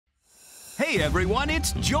Hey everyone,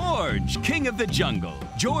 it's George, king of the jungle.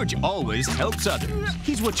 George always helps others.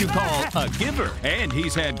 He's what you call a giver, and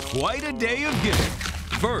he's had quite a day of giving.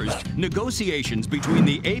 First, negotiations between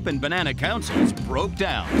the ape and banana councils broke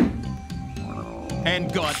down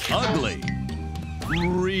and got ugly.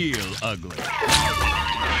 Real ugly.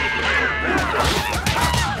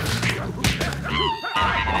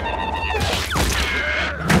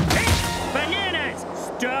 Bananas!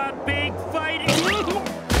 Stop big fighting!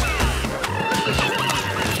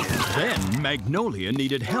 Then Magnolia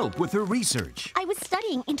needed help with her research. I was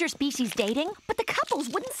studying interspecies dating, but the couples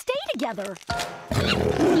wouldn't stay together.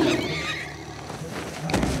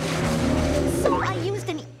 So I used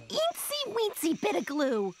an eensy-weensy bit of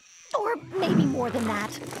glue. Or maybe more than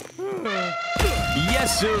that.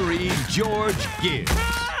 Yes, sirree, George gives.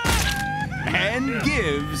 And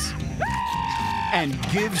gives. And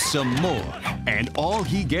gives some more. And all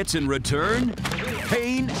he gets in return?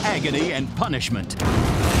 Pain, agony, and punishment.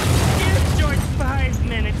 Give George 5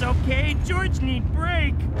 minutes, okay? George need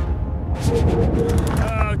break.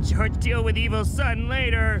 Oh, George, deal with evil son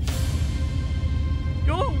later.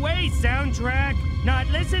 Go away, soundtrack. Not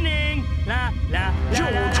listening. La, la, la,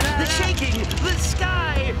 George, la, la, the shaking, the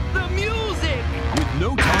sky, the music. With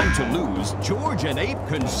no time to lose, George and Ape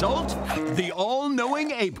consult the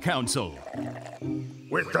all-knowing Ape Council.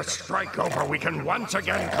 With the strike over, we can once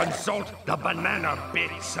again consult the banana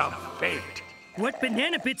bits of fate. What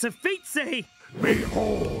banana bits of fate say?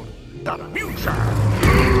 Behold, the future.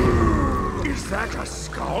 Is that a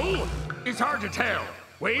skull? It's hard to tell.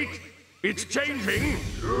 Wait, it's changing.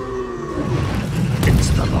 It's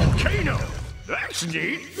the volcano. That's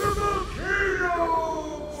neat. The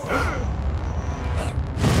volcano!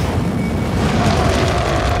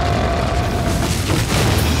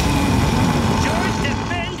 George,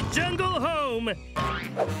 defend jungle home. Ow!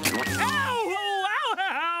 Ow!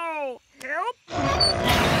 Ow! Help!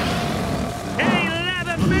 Hey,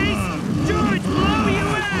 lava face! George, blow you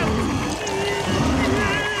out!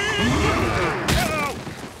 Oh.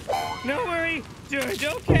 No worry, George,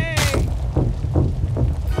 okay.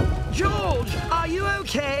 George, are you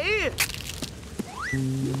okay?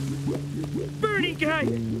 Burning guy,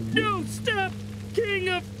 no, stop! King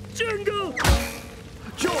of jungle!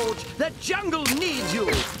 George, the jungle needs you.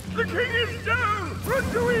 The king is down! What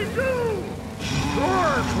do we do?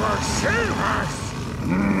 George will save us!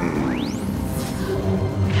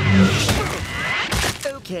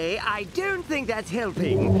 Okay, I don't think that's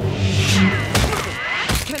helping.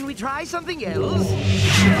 Can we try something else?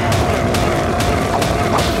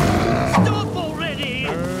 Stop already!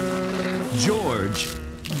 George,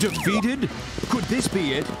 defeated? Could this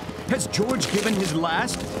be it? Has George given his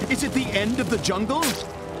last? Is it the end of the jungle?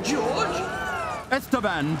 George?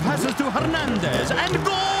 Esteban passes to Hernandez and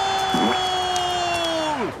goal!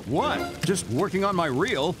 What? Just working on my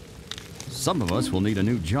reel? Some of us will need a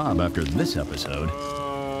new job after this episode.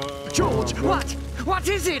 George, what? What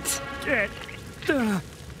is it?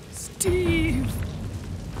 Steve!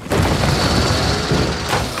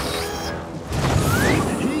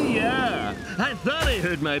 Yeah, I thought I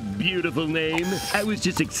heard my beautiful name. I was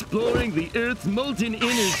just exploring the Earth's molten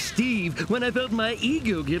inner Steve when I felt my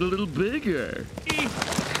ego get a little bigger.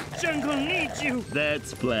 Jungle needs you!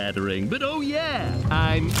 That's flattering, but oh yeah,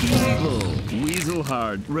 I'm evil. Weasel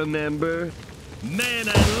Heart, remember? Man,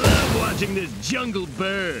 I love watching this jungle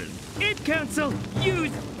burn. Ape Council,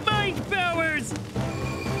 use mind powers!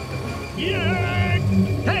 Yeah!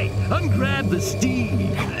 Hey, ungrab the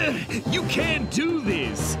Steve. You can't do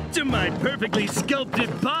this to my perfectly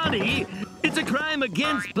sculpted body. It's a crime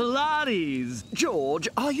against Pilates. George,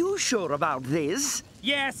 are you sure about this?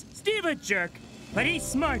 Yes, Steve a jerk, but he's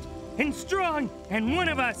smart and strong and one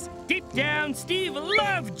of us. Deep down, Steve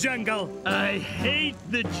loves jungle. I hate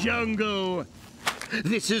the jungle.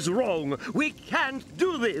 This is wrong. We can't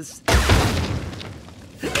do this.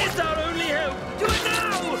 It's our only hope. Do it now!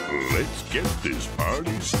 Let's get this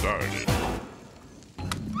party started.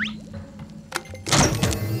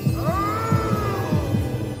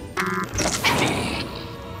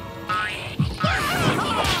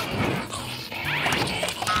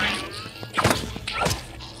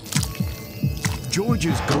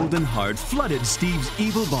 George's golden heart flooded Steve's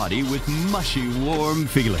evil body with mushy, warm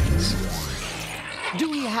feelings. Do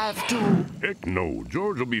we have to? Heck no,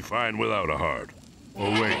 George will be fine without a heart. Oh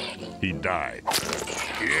wait, he died.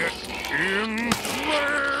 Get in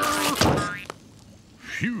there!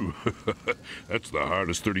 Phew, that's the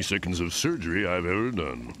hardest 30 seconds of surgery I've ever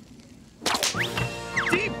done.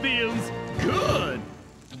 Steve feels good.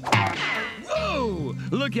 Whoa!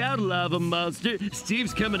 go! Look out, lava monster!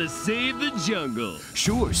 Steve's coming to save the jungle!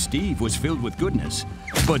 Sure, Steve was filled with goodness,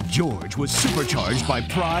 but George was supercharged by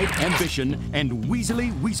pride, ambition, and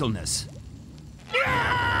weaselly weaselness.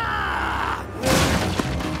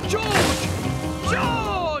 George!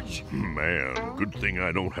 George! Man, good thing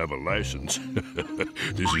I don't have a license.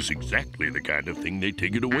 This is exactly the kind of thing they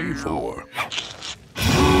take it away for.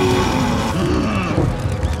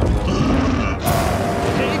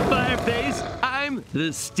 Hey, Fireface! I'm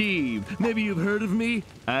the Steve. Maybe you've heard of me?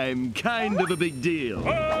 I'm kind of a big deal.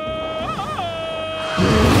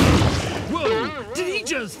 Whoa! Did he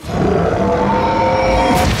just...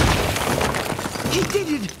 He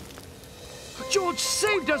did it! George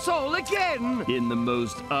saved us all again! In the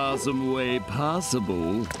most awesome way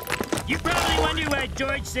possible. You probably wonder why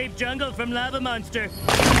George saved Jungle from Lava Monster.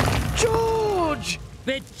 George!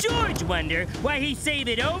 But George wonder why he saved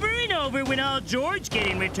it over and over when all George get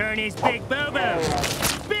in return is big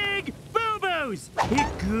bobos. Big bobos!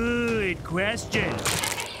 Good question.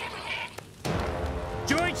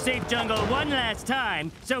 George saved Jungle one last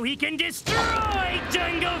time so he can destroy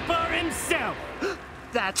Jungle for himself.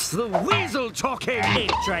 That's the weasel talking!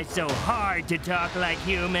 Ape tries so hard to talk like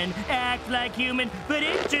human, act like human, but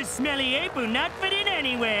it's just smelly ape who not fit in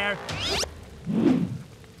anywhere.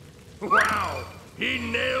 Wow! He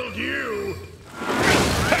nailed you!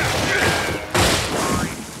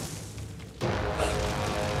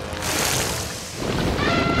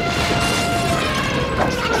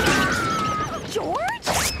 George?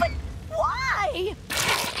 But why?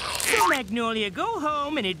 So Magnolia, go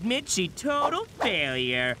home and admit she total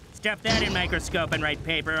failure. Stuff that in microscope and write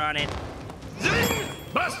paper on it. Zing!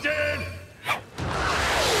 Busted!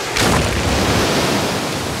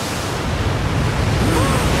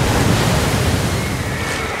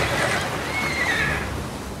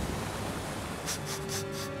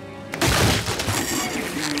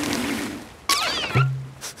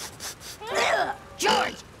 Ugh,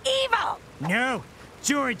 George, evil! No,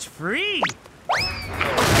 George free.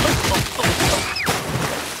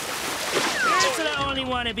 Ursula only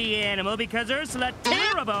want to be animal because Ursula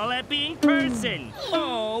terrible at being person.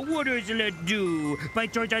 Oh, what Ursula do?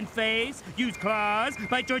 Bite George on face? Use claws?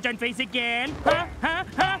 Bite George on face again? Huh? Huh?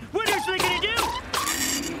 Huh? What Ursula gonna do?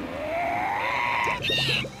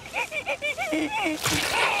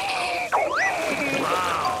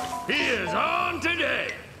 Wow! He is on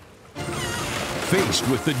today! Faced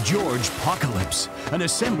with the George-pocalypse, an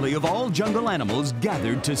assembly of all jungle animals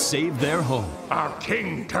gathered to save their home. Our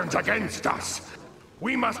king turns against us.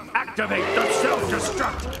 We must activate the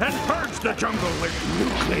self-destruct and purge the jungle with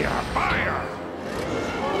nuclear fire.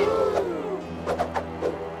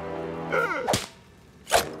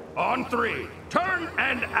 On 3, turn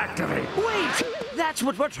and activate. Wait! That's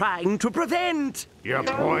what we're trying to prevent! Your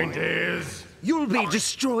point is... You'll be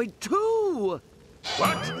destroyed too!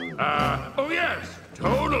 What? Oh yes,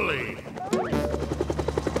 totally.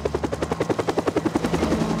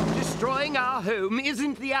 Destroying our home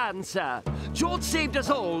isn't the answer. George saved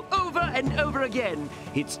us all over and over again.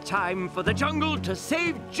 It's time for the jungle to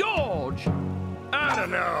save George! I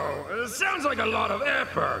don't know. It sounds like a lot of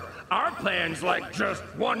effort. Our plan's like just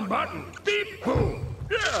one button. Beep, boom.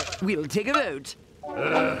 Yeah. We'll take a vote.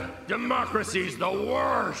 Democracy's the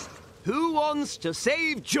worst. Who wants to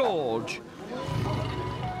save George?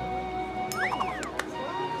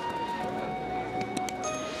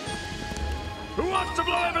 Who wants to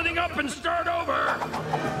blow everything up and start over?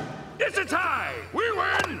 It's a tie. We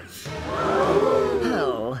win.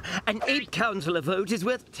 Oh, an ape councillor vote is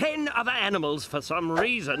worth 10 other animals for some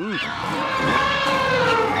reason.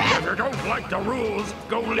 If you don't like the rules,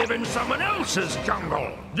 go live in someone else's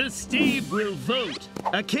jungle. The Steve will vote.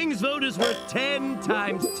 A king's vote is worth 10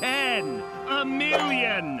 times 10.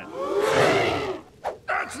 1,000,000.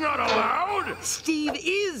 That's not allowed. Steve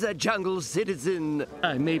is a jungle citizen.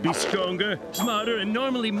 I may be stronger, smarter, and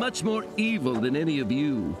normally much more evil than any of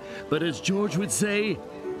you. But as George would say,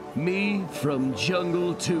 me from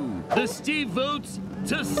Jungle 2. The Steve votes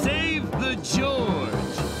to save the George.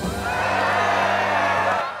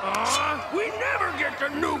 We never get to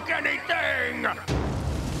nuke anything.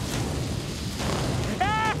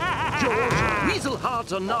 George, weasel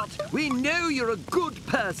heart or not, we know you're a good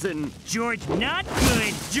person. George not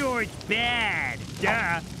good, George bad.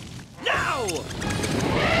 Duh. Now!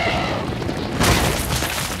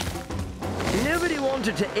 Nobody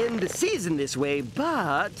wanted to end the season this way,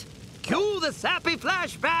 but... Cue the sappy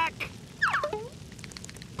flashback!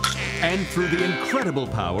 And through the incredible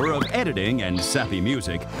power of editing and sappy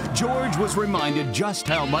music, George was reminded just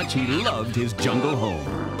how much he loved his jungle home.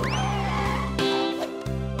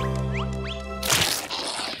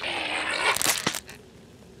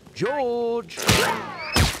 George!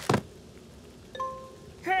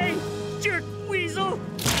 Hey, jerk weasel!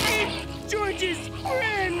 Eat George's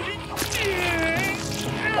friend!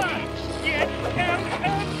 Get out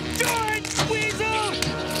of George, weasel!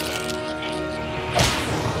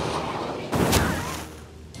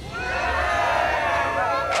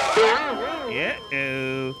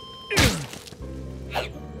 Uh-oh.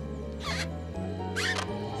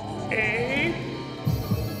 Hey?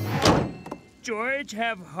 George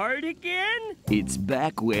have heart again? It's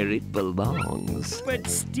back where it belongs. But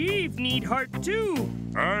Steve need heart too.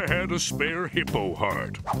 I had a spare hippo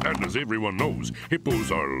heart. And as everyone knows,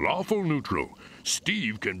 hippos are lawful neutral.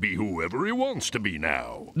 Steve can be whoever he wants to be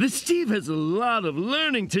now. The Steve has a lot of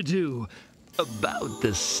learning to do about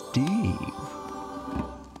the Steve.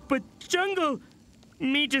 But Jungle,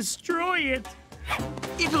 me destroy it.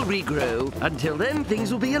 It'll regrow. Until then,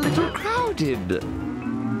 things will be a little crowded.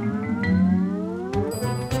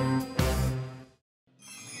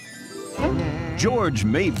 George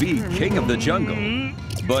may be king of the jungle,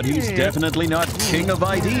 but he's definitely not king of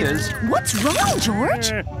ideas. What's wrong,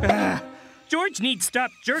 George? George needs stop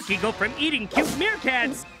Jerk Eagle from eating cute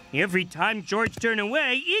meerkats. Every time George turn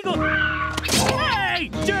away, Eagle... Hey,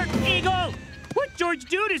 Jerk Eagle! What'd George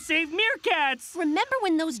do to save meerkats? Remember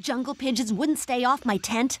when those jungle pigeons wouldn't stay off my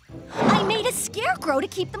tent? I made a scarecrow to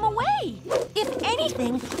keep them away. If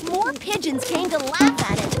anything, more pigeons came to laugh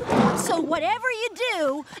at it. So whatever you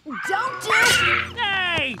do, don't do...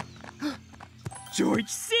 Hey! George,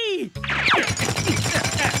 see!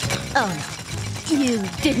 Oh, you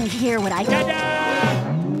didn't hear what I... Ta-da!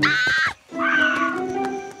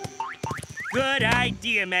 Good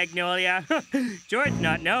idea, Magnolia. George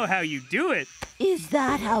not know how you do it. Is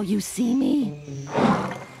that how you see me?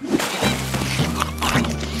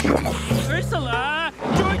 Ursula!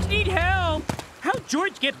 George need help! How'd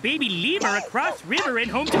George get baby lemur across river and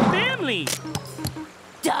home to family?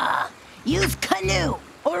 Duh! Use canoe,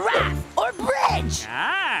 or raft, or bridge!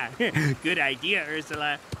 Ah, good idea,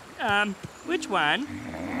 Ursula. Which one?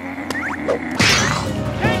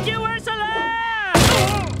 Thank you, Ursula!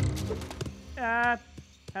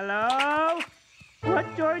 Hello?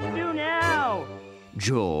 What George do now?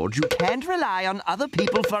 George, you can't rely on other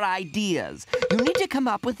people for ideas. You need to come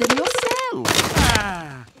up with them yourself.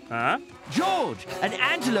 Huh? George, an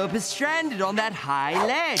antelope is stranded on that high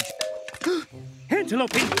ledge.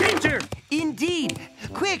 Antelope in danger! Indeed.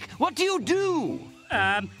 Quick, what do you do?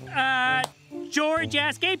 George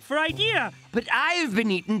escaped for idea. But I've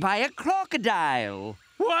been eaten by a crocodile.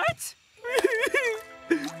 What?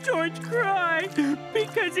 George cried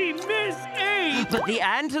because he misate. But the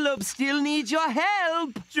antelope still needs your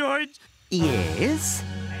help. George, Yes?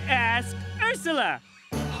 ask Ursula.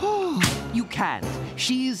 You can't.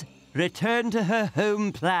 She's returned to her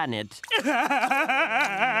home planet.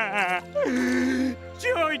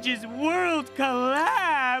 George's world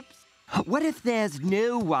collapsed. What if there's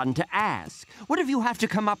no one to ask? What if you have to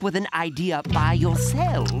come up with an idea by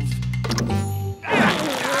yourself?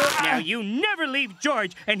 Now you never leave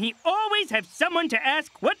George, and he always have someone to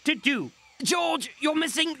ask what to do. George, you're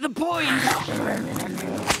missing the point.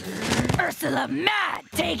 Ursula mad!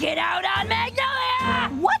 Take it out on Magnolia!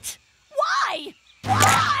 What? Why?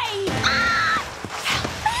 Why?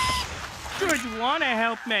 Help me! George wanna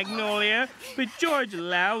help Magnolia, but George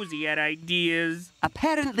lousy at ideas.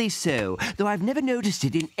 Apparently so, though I've never noticed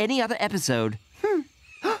it in any other episode.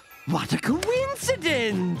 What a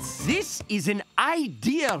coincidence! This is an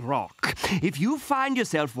idea rock. If you find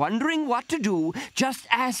yourself wondering what to do, just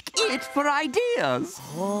ask it for ideas.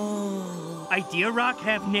 Idea Rock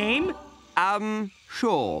have name?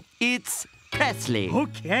 Sure. It's Presley.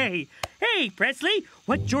 Okay. Hey, Presley,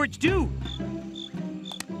 what George do?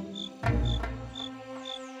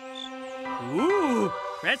 Ooh,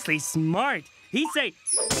 Presley's smart. He say,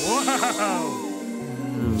 whoa.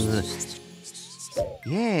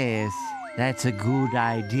 Yes, that's a good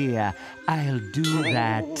idea. I'll do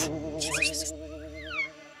that.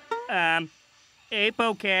 Ape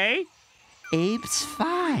okay? Ape's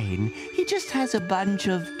fine. He just has a bunch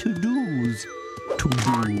of to-dos to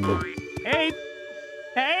do. Ape!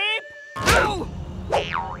 Ape! Ow!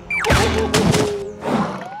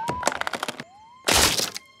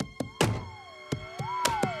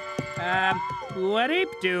 What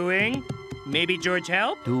Ape doing? Maybe George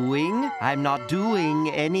help? Doing? I'm not doing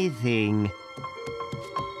anything.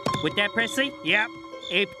 With that, Presley? Yep.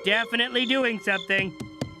 Ape definitely doing something.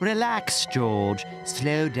 Relax, George.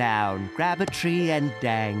 Slow down. Grab a tree and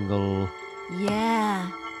dangle. Yeah,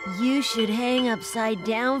 you should hang upside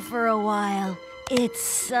down for a while. It's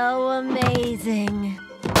so amazing.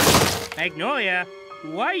 Magnolia,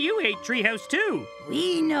 why you hate Treehouse too?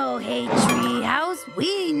 We no hate Treehouse.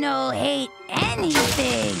 We no hate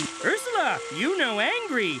anything. Ursula, you know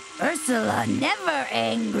angry. Ursula never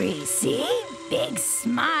angry. See? Big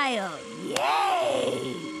smile.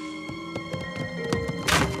 Yay!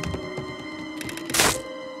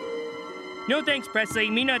 No thanks, Presley.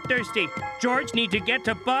 Me not thirsty. George need to get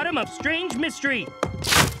to bottom of strange mystery.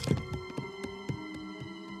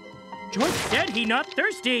 George said he not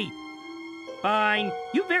thirsty. Fine.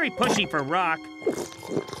 You very pushy for rock.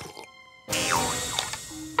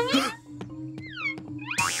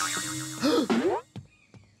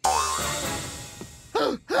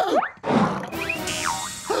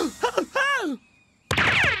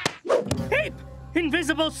 Hey!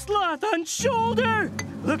 Invisible sloth on shoulder!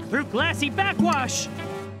 Look through glassy backwash.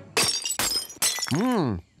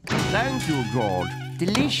 Thank you, George.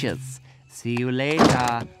 Delicious. See you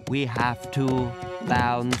later. We have to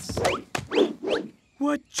bounce.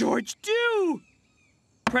 What George do?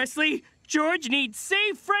 Presley, George needs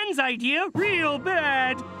save friends idea real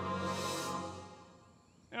bad.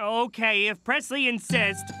 Okay, if Presley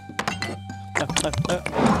insists.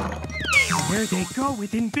 Where they go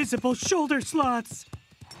with invisible shoulder sloths?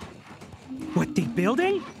 What they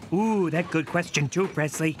building? Ooh, that good question too,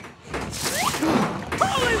 Presley.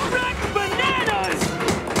 Holy wrecked bananas!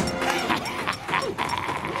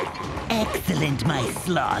 Excellent, my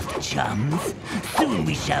sloth chums. Soon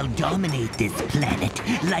we shall dominate this planet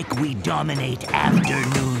like we dominate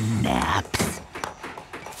afternoon naps.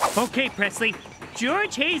 Okay, Presley.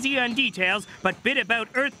 George hazy on details, but bit about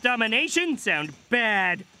Earth domination sound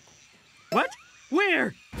bad. What?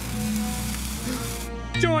 Where?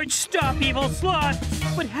 George, stop, evil sloth!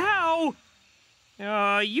 But how?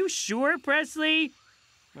 You sure, Presley?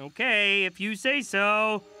 Okay, if you say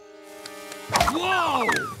so. Whoa!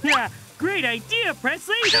 Yeah, great idea,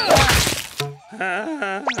 Presley!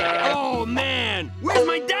 Oh, man! Where's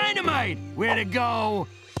my dynamite? Where'd it go?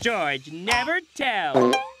 George, never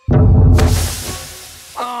tell.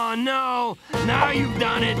 Oh, no! Now you've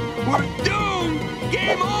done it! We're doomed!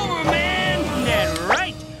 Game over, man! That's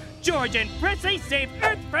right! George and Presley saved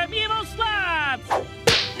Earth from evil slobs!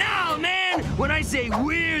 No, man! When I say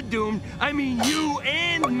we're doomed, I mean you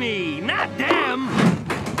and me, not them!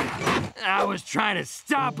 I was trying to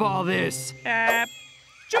stop all this.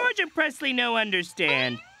 George and Presley no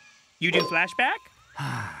understand. You do flashback?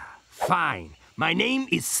 Fine. My name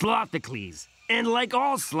is Slothpocalypto. And like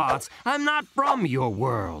all sloths, I'm not from your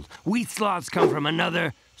world. We sloths come from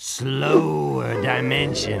another, slower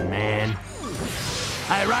dimension, man.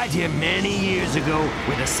 I arrived here many years ago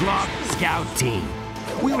with a sloth scout team.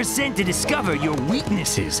 We were sent to discover your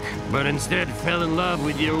weaknesses, but instead fell in love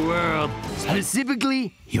with your world.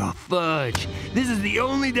 Specifically, your fudge. This is the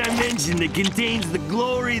only dimension that contains the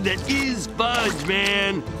glory that is fudge,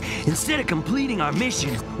 man. Instead of completing our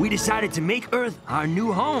mission, we decided to make Earth our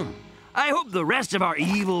new home. I hope the rest of our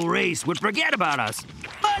evil race would forget about us,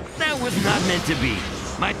 but that was not meant to be.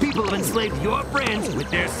 My people have enslaved your friends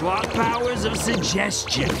with their sloth powers of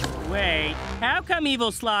suggestion. Wait, how come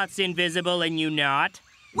evil sloth's invisible and you not?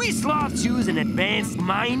 We sloths use an advanced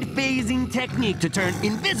mind-phasing technique to turn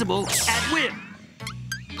invisible at will.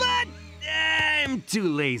 But I'm too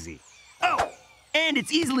lazy. Oh, and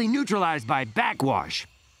it's easily neutralized by backwash.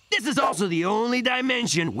 This is also the only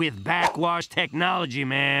dimension with backwash technology,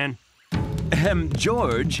 man.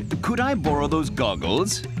 George, could I borrow those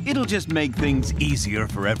goggles? It'll just make things easier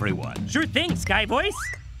for everyone. Sure thing, Sky Voice.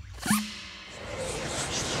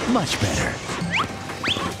 Much better.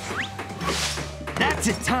 That's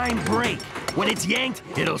a time break. When it's yanked,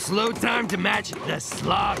 it'll slow time to match the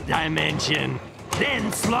sloth dimension.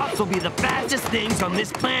 Then sloths will be the fastest things on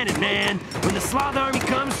this planet, man. When the sloth army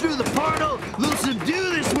comes through the portal, they'll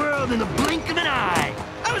subdue this world in the blink of an eye.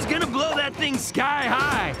 I was gonna blow that thing sky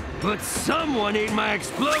high, but someone ate my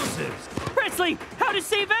explosives. Presley, how to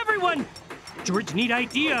save everyone? George need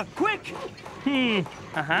idea, quick.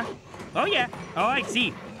 Uh-huh. Oh yeah, oh I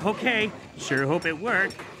see. Okay, sure hope it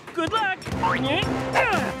worked. Good luck.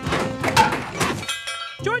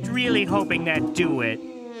 George really hoping that do it.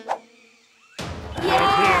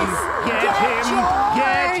 Yes!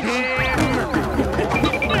 Get him!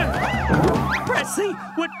 Presley,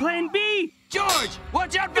 what plan B? George,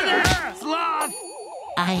 watch out for that sloth!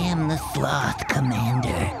 I am the sloth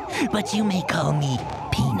commander, but you may call me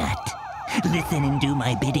Peanut. Listen and do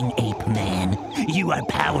my bidding, ape man. You are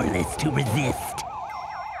powerless to resist.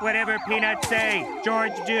 Whatever Peanut say,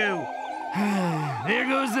 George do. There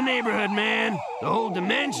goes the neighborhood, man. The whole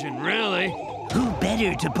dimension, really. Who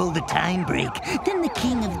better to pull the time break than the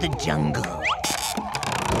king of the jungle?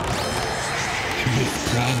 This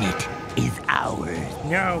planet is ours.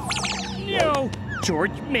 No. No.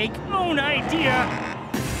 George, make own idea.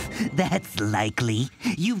 That's likely.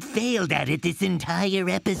 You failed at it this entire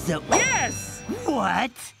episode. Yes!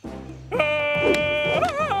 What?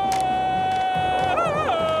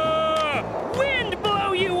 Wind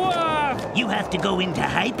blow you off! You have to go into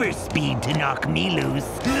hyperspeed to knock me loose.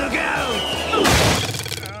 Look out!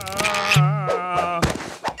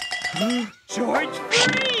 George,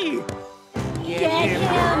 free! Get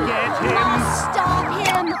him! Get him! Must stop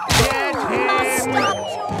him! Get him! Must stop George!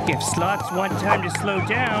 If sloths want time to slow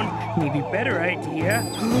down, maybe a better idea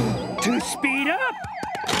to speed up.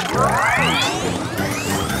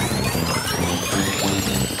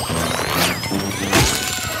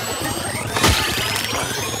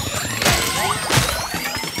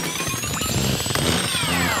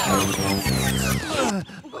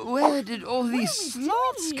 Where did all these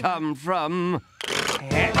sloths come from?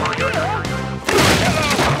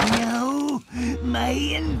 No, my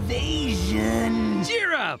invasion.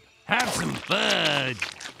 Cheer up! Have some fudge.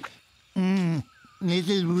 This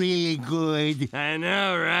is really good. I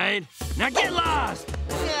know, right? Now get lost!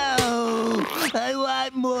 No, I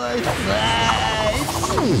want more fudge.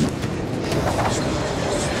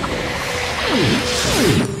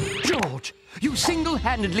 George, you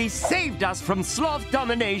single-handedly saved us from sloth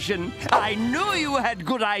domination. I knew you had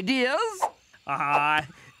good ideas.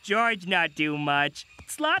 George not do much.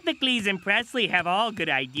 Slothocles and Presley have all good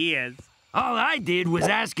ideas. All I did was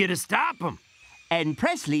ask you to stop him. And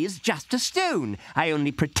Presley is just a stone. I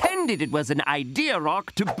only pretended it was an idea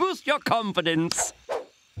rock to boost your confidence.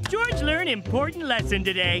 George learned important lesson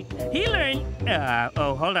today. He learned,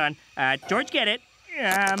 hold on. George get it.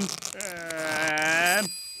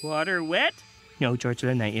 Water wet? No, George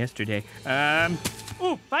learned that yesterday. Fire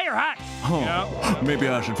hot. Oh, maybe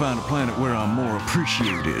I should find a planet where I'm more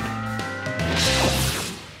appreciated.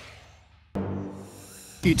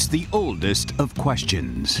 It's the oldest of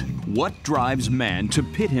questions. What drives man to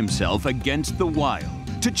pit himself against the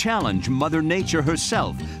wild? To challenge Mother Nature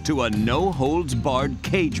herself to a no-holds-barred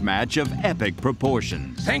cage match of epic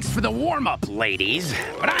proportions? Thanks for the warm-up, ladies,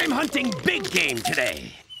 but I'm hunting big game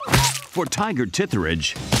today. For Tiger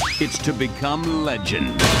Titheridge, it's to become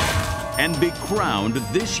legend and be crowned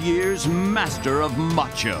this year's master of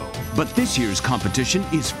macho. But this year's competition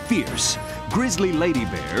is fierce. Grizzly Lady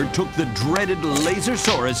Bear took the dreaded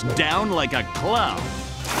Lasersaurus down like a clown.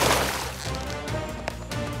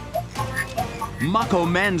 Mako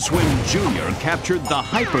Manswim Jr. captured the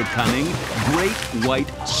hyper-cunning Great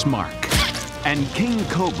White Smark. And King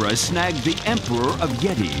Cobra snagged the Emperor of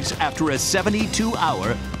Yetis after a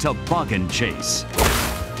 72-hour toboggan chase.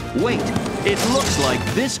 Wait, it looks like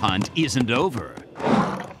this hunt isn't over.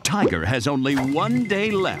 Tiger has only one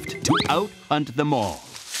day left to out-hunt them all.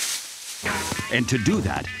 And to do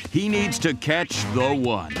that, he needs to catch the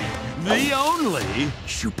one, the only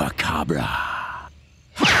Chupacabra.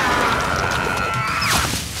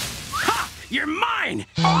 Ha! You're mine!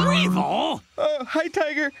 Weevil! Hi,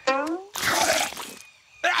 Tiger.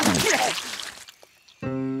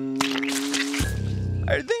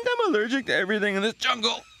 I think I'm allergic to everything in this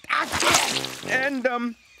jungle. And,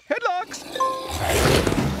 headlocks.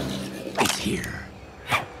 It's here.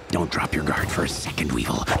 Don't drop your guard for a second,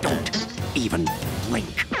 Weevil. Don't even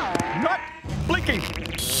blink. Not blinking.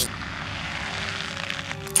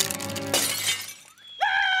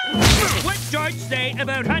 What's George say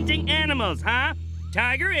about hunting animals, huh?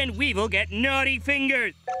 Tiger and Weevil get naughty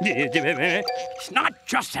fingers. It's not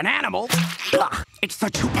just an animal. It's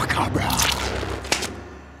the Chupacabra.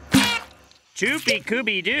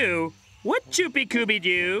 Choopy-cooby-doo? What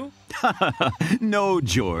choopy-cooby-doo? No,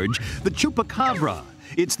 George, the Chupacabra.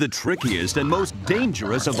 It's the trickiest and most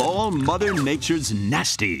dangerous of all Mother Nature's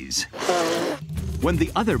nasties. When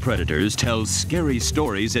the other predators tell scary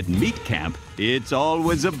stories at meat camp, it's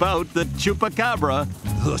always about the Chupacabra.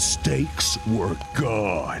 The stakes were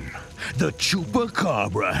gone. The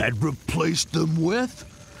Chupacabra had replaced them with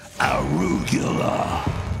arugula.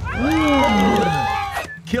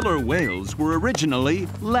 Killer whales were originally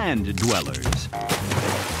land dwellers.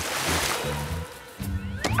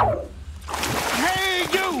 Hey,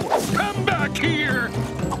 you! Come back here!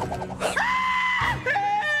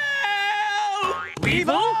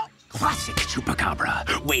 Weevil? Classic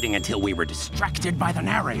Chupacabra, waiting until we were distracted by the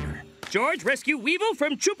narrator. George, rescue Weevil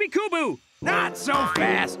from Choopy-Kubu. Not so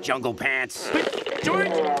fast, Jungle Pants. But,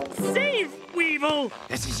 George, save Weevil.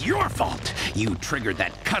 This is your fault. You triggered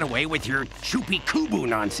that cutaway with your Choopy-Kubu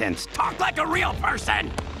nonsense. Talk like a real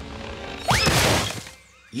person.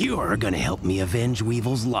 You're gonna help me avenge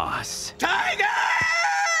Weevil's loss. Tiger!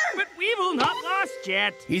 But Weevil not lost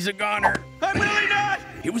yet. He's a goner. I'm really not!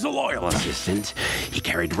 He was a loyal assistant. He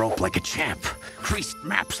carried rope like a champ, creased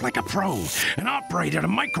maps like a pro, and operated a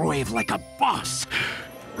microwave like a boss.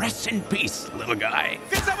 Rest in peace, little guy.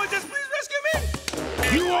 Can someone just please rescue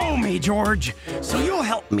me? You owe me, George. So you'll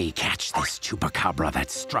help me catch this chupacabra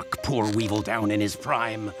that struck poor Weevil down in his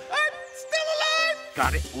prime. I'm still alive!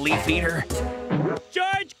 Got it, leaf eater?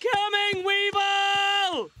 George coming,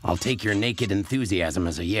 Weevil! I'll take your naked enthusiasm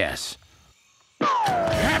as a yes. You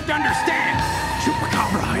have to understand,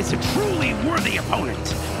 Chupacabra is a truly worthy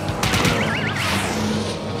opponent.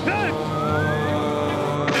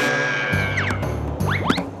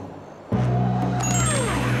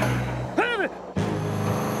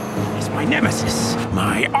 He's my nemesis,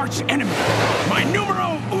 my arch enemy, my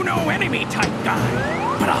numero uno enemy type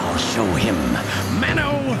guy. But I'll show him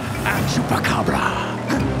Mano a Chupacabra.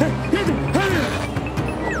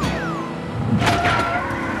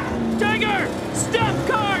 Tiger! Stop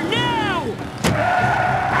car now!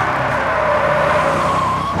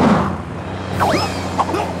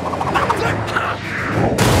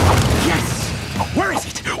 Yes! Where is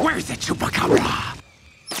it? Where is the Chupacabra?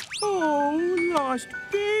 Oh, lost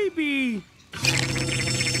baby.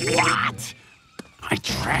 What? I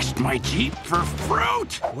trashed my Jeep for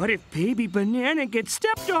fruit? What if baby banana gets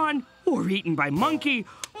stepped on, or eaten by monkey,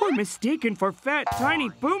 or mistaken for fat tiny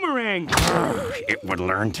boomerang? It would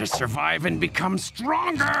learn to survive and become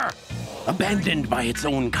stronger. Abandoned by its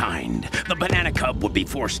own kind, the banana cub would be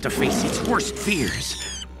forced to face its worst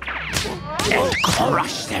fears and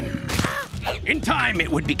crush them. In time, it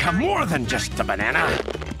would become more than just a banana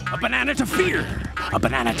to fear, a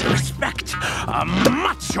banana to respect, a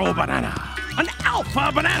macho banana, an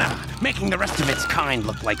alpha banana, making the rest of its kind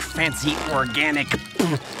look like fancy organic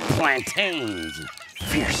plantains.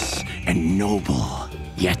 Fierce and noble,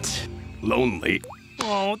 yet lonely.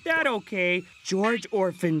 Oh, that okay. George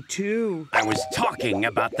orphan too. I was talking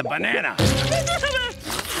about the banana.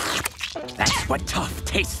 That's what tough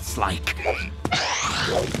tastes like.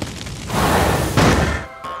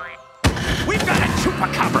 We've got a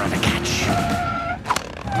chupacabra to catch.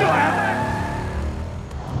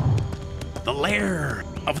 The lair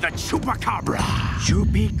of the chupacabra.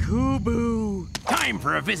 Chupi-cubu. Time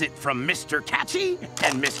for a visit from Mr. Catchy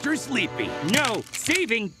and Mr. Sleepy. No,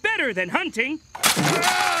 saving better than hunting.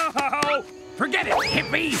 Oh! Forget it,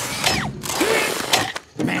 hippie.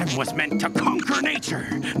 Man was meant to conquer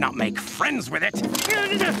nature, not make friends with it.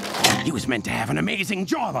 He was meant to have an amazing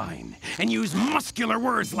jawline and use muscular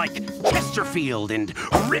words like Chesterfield and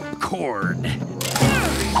ripcord.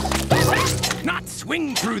 Not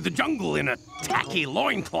swing through the jungle in a tacky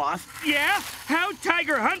loincloth. Yeah? How'd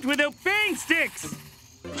Tiger hunt without bang sticks?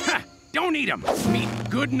 Ha! Don't eat them. Meet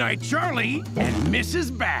Goodnight Charlie and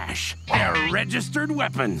Mrs. Bash. They're registered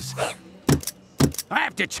weapons. I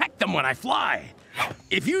have to check them when I fly.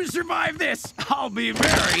 If you survive this, I'll be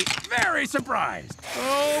very, very surprised.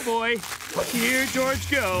 Oh boy. Here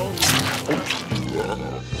George go.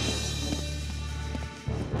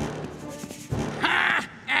 Ha!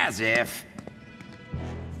 As if.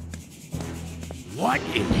 What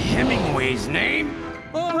in Hemingway's name?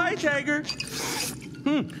 Oh, hi, Tiger.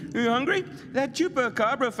 You hungry? That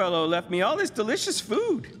chupacabra fellow left me all this delicious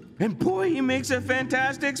food. And boy, he makes a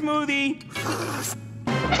fantastic smoothie.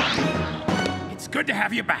 It's good to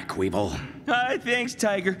have you back, Weevil. Hi, thanks,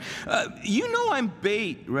 Tiger. You know I'm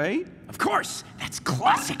bait, right? Of course. That's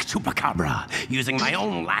classic chupacabra, using my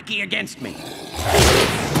own lackey against me.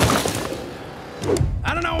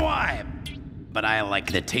 I don't know why, but I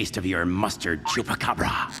like the taste of your mustard,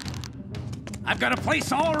 chupacabra. I've got a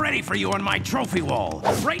place all ready for you on my trophy wall,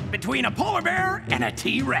 right between a polar bear and a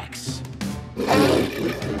T-Rex.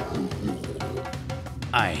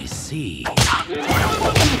 I see.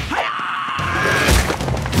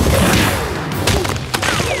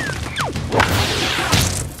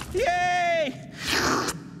 Yay!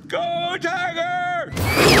 Go, Tiger!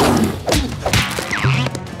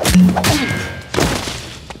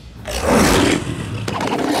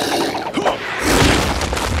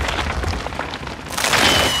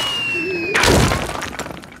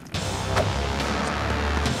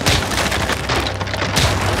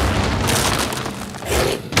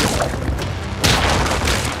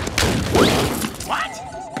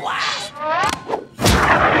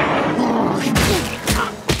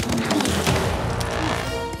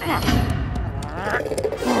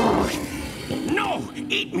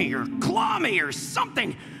 Or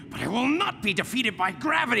something, but I will not be defeated by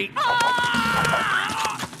gravity.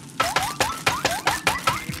 Ah!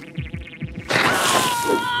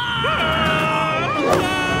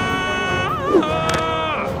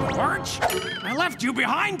 Arch, I left you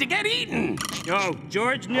behind to get eaten. Oh,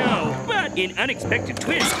 George, no. But in unexpected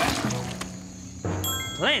twist,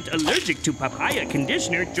 plant allergic to papaya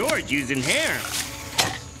conditioner George using hair.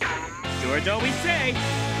 George always say,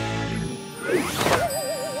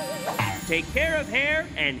 take care of hair,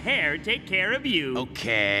 and hair take care of you.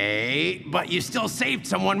 Okay, but you still saved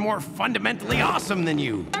someone more fundamentally awesome than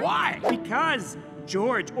you. Why? Because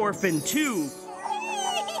George orphaned too.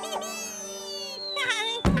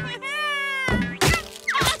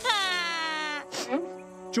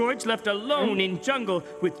 George left alone in jungle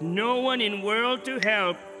with no one in world to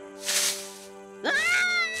help.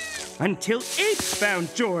 Until apes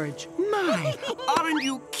found George. My, aren't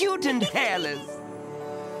you cute and hairless?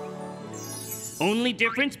 Only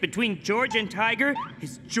difference between George and Tiger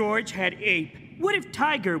is George had ape. What if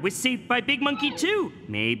Tiger was saved by Big Monkey too?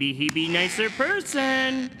 Maybe he'd be a nicer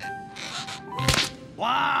person.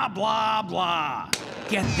 Blah, blah, blah.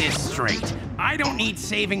 Get this straight. I don't need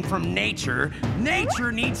saving from nature.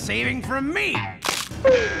 Nature needs saving from me.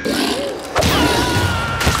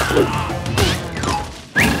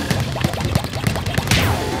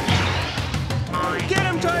 Get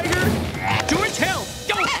him, Tiger! George, help!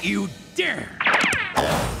 Don't you dare!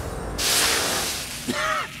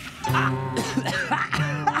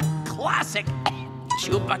 Classic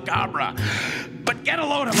chupacabra. But get a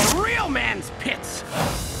load of a real man's pits.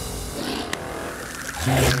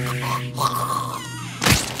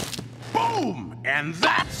 Boom! And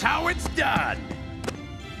that's how it's done.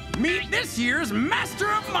 Meet this year's Master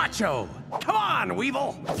of Macho. Come on,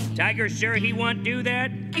 Weevil. Tiger sure he won't do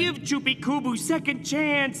that? Give Choopy Kubu second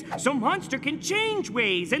chance so Monster can change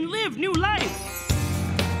ways and live new life.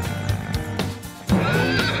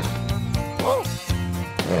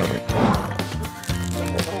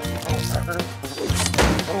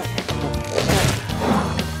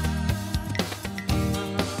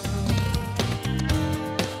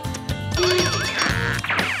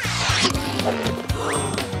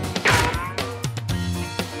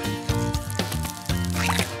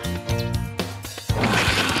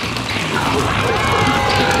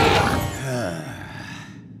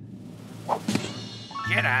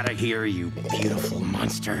 Get out of here, you beautiful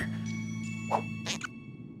monster.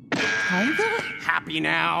 Tiger? Happy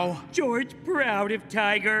now? George proud of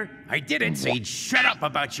Tiger. I didn't say shut up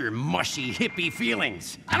about your mushy hippie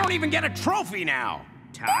feelings. I don't even get a trophy now.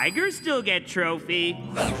 Tiger still get trophy.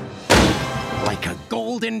 Like a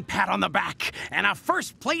golden pat on the back and a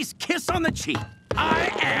first place kiss on the cheek.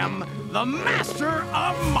 I am the Master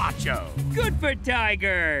of Macho. Good for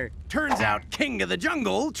Tiger. Turns out King of the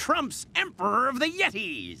Jungle trumps Emperor of the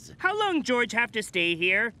Yetis. How long George have to stay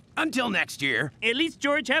here? Until next year. At least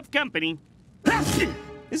George have company.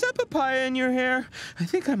 Is that papaya in your hair? I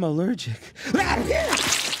think I'm allergic.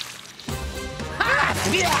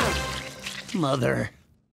 Mother.